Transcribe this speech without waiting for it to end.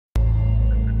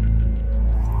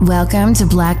Welcome to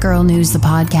Black Girl News, the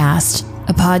podcast,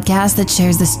 a podcast that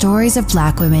shares the stories of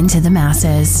Black women to the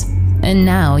masses. And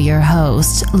now your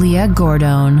host, Leah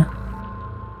Gordon.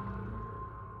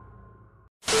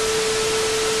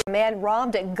 A man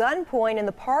robbed at gunpoint in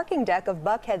the parking deck of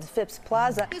Buckhead's Phipps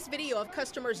Plaza. This video of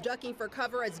customers ducking for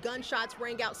cover as gunshots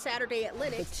rang out Saturday at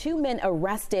Lenox. Two men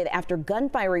arrested after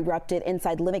gunfire erupted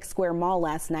inside Lenox Square Mall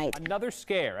last night. Another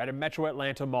scare at a Metro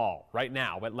Atlanta mall. Right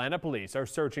now, Atlanta police are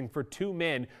searching for two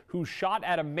men who shot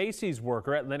at a Macy's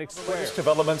worker at Lenox Square. Latest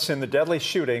developments in the deadly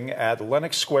shooting at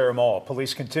Lenox Square Mall.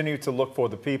 Police continue to look for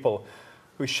the people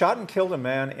who shot and killed a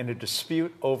man in a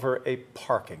dispute over a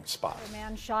parking spot. A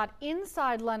man shot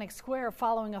inside Lenox Square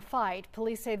following a fight.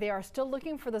 Police say they are still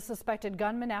looking for the suspected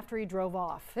gunman after he drove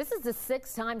off. This is the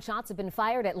sixth time shots have been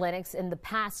fired at Lenox in the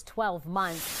past 12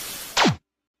 months.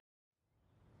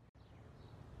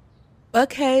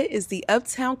 Buckhead is the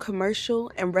uptown commercial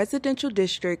and residential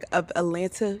district of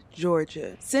Atlanta,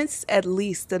 Georgia. Since at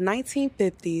least the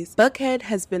 1950s, Buckhead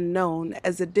has been known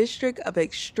as a district of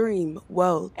extreme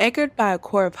wealth, anchored by a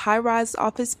core of high-rise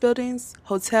office buildings,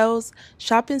 hotels,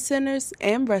 shopping centers,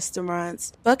 and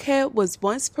restaurants. Buckhead was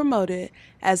once promoted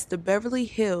as the Beverly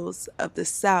Hills of the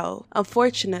South.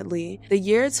 Unfortunately, the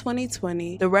year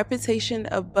 2020, the reputation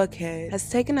of Buckhead has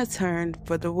taken a turn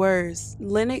for the worse.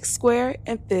 Lenox Square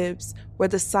and Phipps were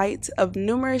the site of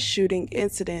numerous shooting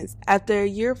incidents after a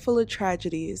year full of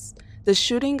tragedies. The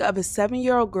shooting of a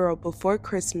 7-year-old girl before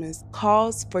Christmas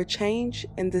calls for change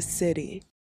in the city.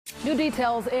 New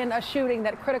details in a shooting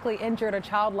that critically injured a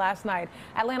child last night.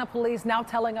 Atlanta police now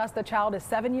telling us the child is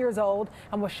 7 years old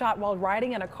and was shot while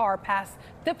riding in a car past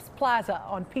Phipps Plaza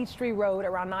on Peachtree Road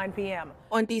around 9 p.m.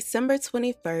 On December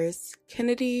 21st,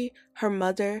 Kennedy, her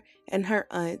mother, and her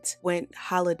aunt went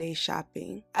holiday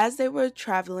shopping. As they were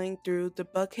traveling through the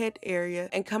Buckhead area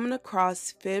and coming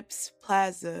across Phipps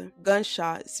Plaza,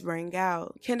 gunshots rang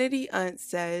out. Kennedy's aunt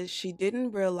says she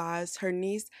didn't realize her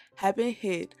niece had been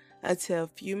hit until a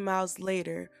few miles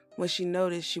later when she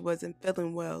noticed she wasn't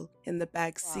feeling well in the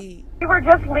back seat. We were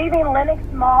just leaving Lenox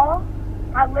Mall.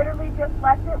 I literally just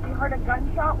left it. We heard a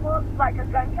gunshot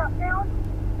sound,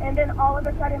 and then all of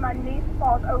a sudden my niece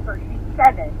falls over. She's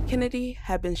 7. Kennedy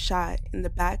had been shot in the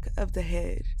back of the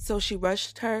head, so she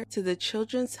rushed her to the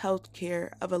Children's Health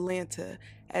Care of Atlanta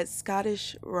at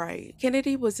Scottish Rite.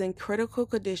 Kennedy was in critical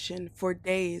condition for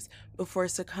days before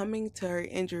succumbing to her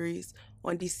injuries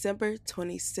on December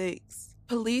 26.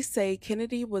 Police say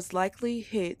Kennedy was likely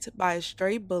hit by a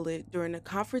stray bullet during a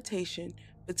confrontation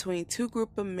between two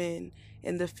groups of men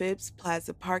in the Phipps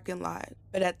Plaza parking lot,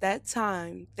 but at that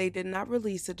time, they did not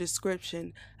release a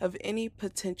description of any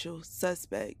potential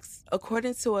suspects.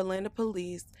 According to Atlanta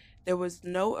police, there was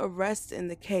no arrest in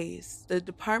the case. The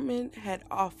department had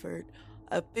offered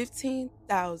a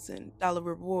 $15,000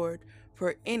 reward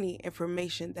for any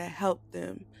information that helped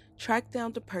them track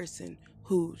down the person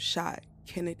who shot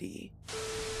Kennedy.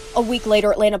 A week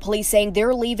later, Atlanta police saying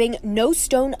they're leaving no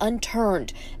stone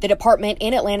unturned. The department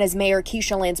and Atlanta's Mayor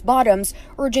Keisha Lance Bottoms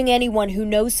urging anyone who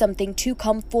knows something to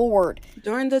come forward.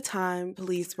 During the time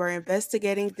police were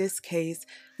investigating this case,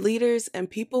 leaders and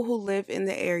people who live in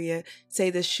the area say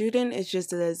the shooting is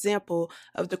just an example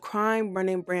of the crime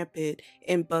running rampant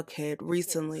in Buckhead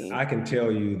recently. I can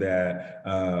tell you that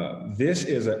this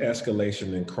is an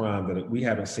escalation in crime that we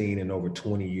haven't seen in over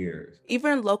 20 years.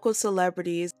 Even local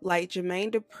celebrities like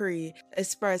Jermaine Dupri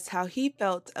expressed how he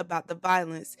felt about the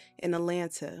violence in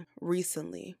Atlanta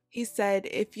recently. He said,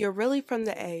 "If you're really from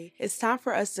the A, it's time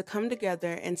for us to come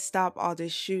together and stop all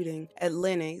this shooting at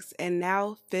Lenox and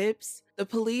now Phipps. The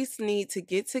police need to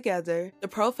get together. The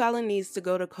profiling needs to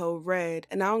go to code red.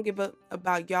 And I don't give up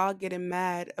about y'all getting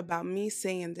mad about me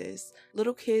saying this.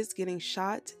 Little kids getting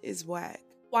shot is whack."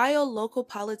 While local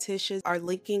politicians are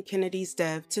linking Kennedy's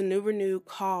death to new renewed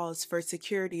calls for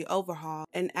security overhaul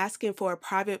and asking for a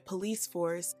private police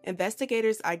force,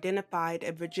 investigators identified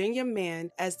a Virginia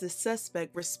man as the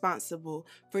suspect responsible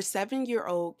for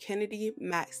 7-year-old Kennedy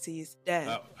Maxey's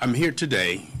death. I'm here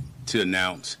today to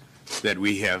announce that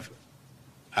we have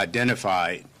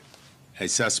identified a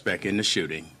suspect in the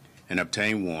shooting and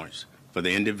obtained warrants for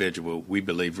the individual we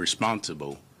believe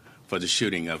responsible for the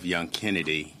shooting of young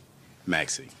Kennedy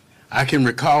Maxey. I can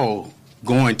recall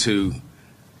going to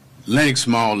Lenox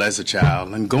Mall as a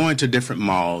child and going to different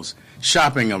malls,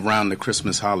 shopping around the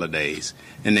Christmas holidays,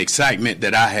 and the excitement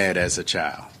that I had as a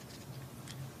child.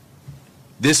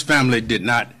 This family did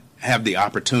not have the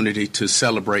opportunity to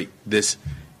celebrate this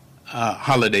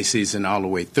holiday season all the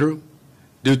way through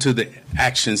due to the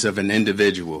actions of an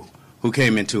individual who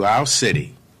came into our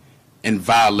city and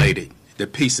violated the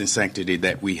peace and sanctity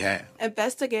that we have.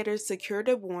 Investigators secured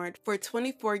a warrant for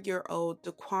 24-year-old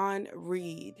Daquan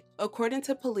Reed. According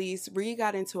to police, Reed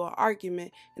got into an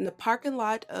argument in the parking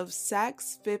lot of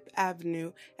Saks Fifth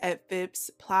Avenue at Phipps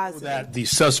Plaza. That the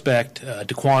suspect,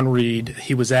 Daquan Reed,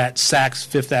 he was at Saks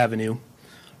Fifth Avenue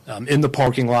in the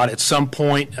parking lot. At some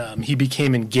point, he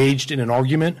became engaged in an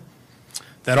argument.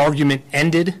 That argument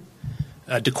ended.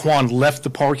 Daquan left the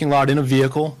parking lot in a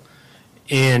vehicle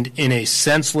and, in a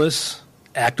senseless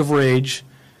act of rage,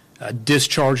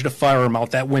 discharged a firearm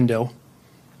out that window,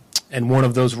 and one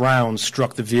of those rounds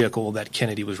struck the vehicle that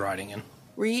Kennedy was riding in.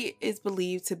 Reed is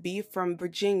believed to be from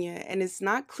Virginia, and it's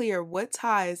not clear what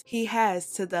ties he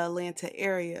has to the Atlanta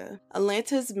area.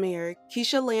 Atlanta's mayor,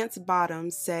 Keisha Lance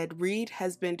Bottoms, said Reed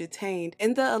has been detained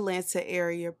in the Atlanta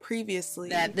area previously.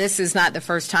 That this is not the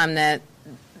first time that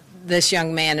this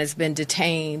young man has been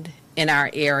detained in our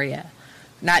area.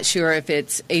 Not sure if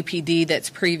it's APD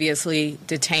that's previously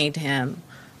detained him,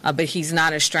 but he's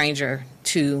not a stranger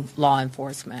to law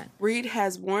enforcement. Reed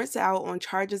has warrants out on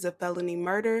charges of felony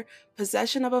murder,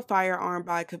 possession of a firearm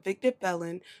by a convicted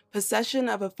felon, possession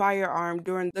of a firearm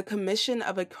during the commission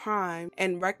of a crime,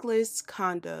 and reckless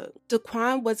conduct.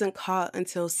 Daquan wasn't caught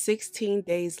until 16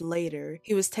 days later.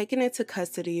 He was taken into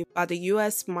custody by the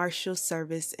U.S. Marshal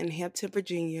Service in Hampton,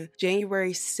 Virginia,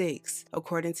 January 6,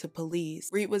 according to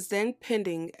police. Reed was then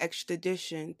pending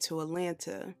extradition to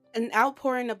Atlanta. An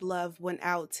outpouring of love went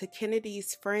out to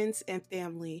Kennedy's friends and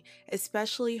family,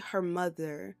 especially her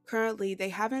mother. Currently, they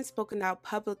haven't spoken out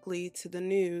publicly to the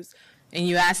news. And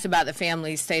you asked about the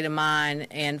family's state of mind,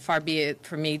 and far be it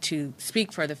for me to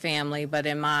speak for the family, but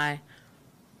in my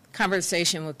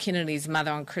conversation with Kennedy's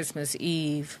mother on Christmas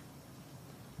Eve,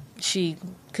 she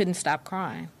couldn't stop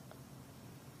crying.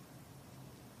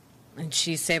 And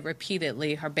she said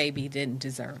repeatedly her baby didn't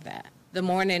deserve that. The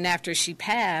morning after she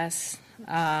passed,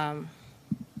 they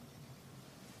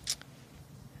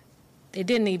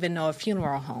didn't even know a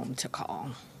funeral home to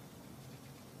call.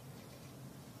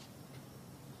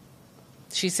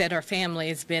 She said her family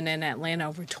has been in Atlanta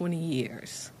over 20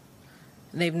 years.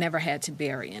 They've never had to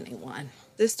bury anyone.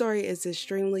 This story is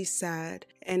extremely sad,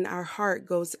 and our heart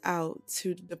goes out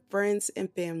to the friends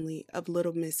and family of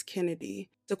Little Miss Kennedy.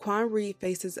 Daquan Reed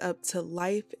faces up to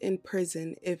life in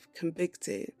prison if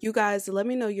convicted. You guys, let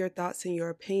me know your thoughts and your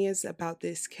opinions about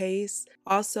this case.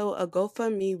 Also, a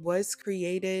GoFundMe was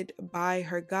created by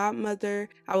her godmother.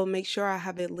 I will make sure I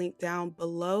have it linked down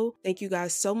below. Thank you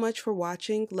guys so much for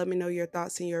watching. Let me know your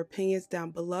thoughts and your opinions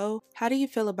down below. How do you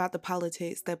feel about the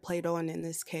politics that played on in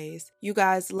this case? You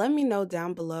guys, let me know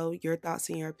down below your thoughts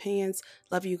and your opinions.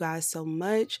 Love you guys so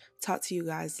much. Talk to you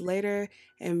guys later,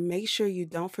 and make sure you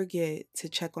don't forget to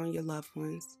check on your loved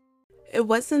ones. It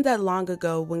wasn't that long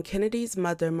ago when Kennedy's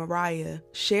mother, Mariah,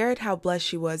 shared how blessed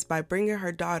she was by bringing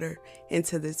her daughter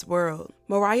into this world.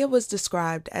 Mariah was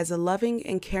described as a loving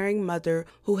and caring mother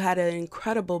who had an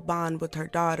incredible bond with her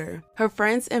daughter. Her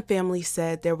friends and family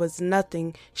said there was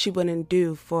nothing she wouldn't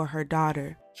do for her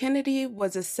daughter. Kennedy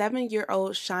was a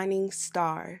 7-year-old shining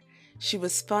star. She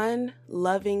was fun,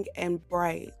 loving, and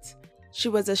bright. She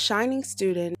was a shining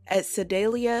student at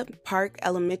Sedalia Park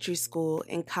Elementary School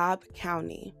in Cobb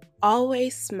County.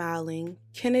 Always smiling,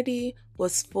 Kennedy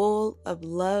was full of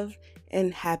love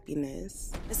and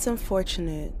happiness. It's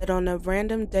unfortunate that on a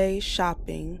random day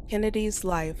shopping, Kennedy's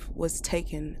life was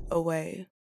taken away.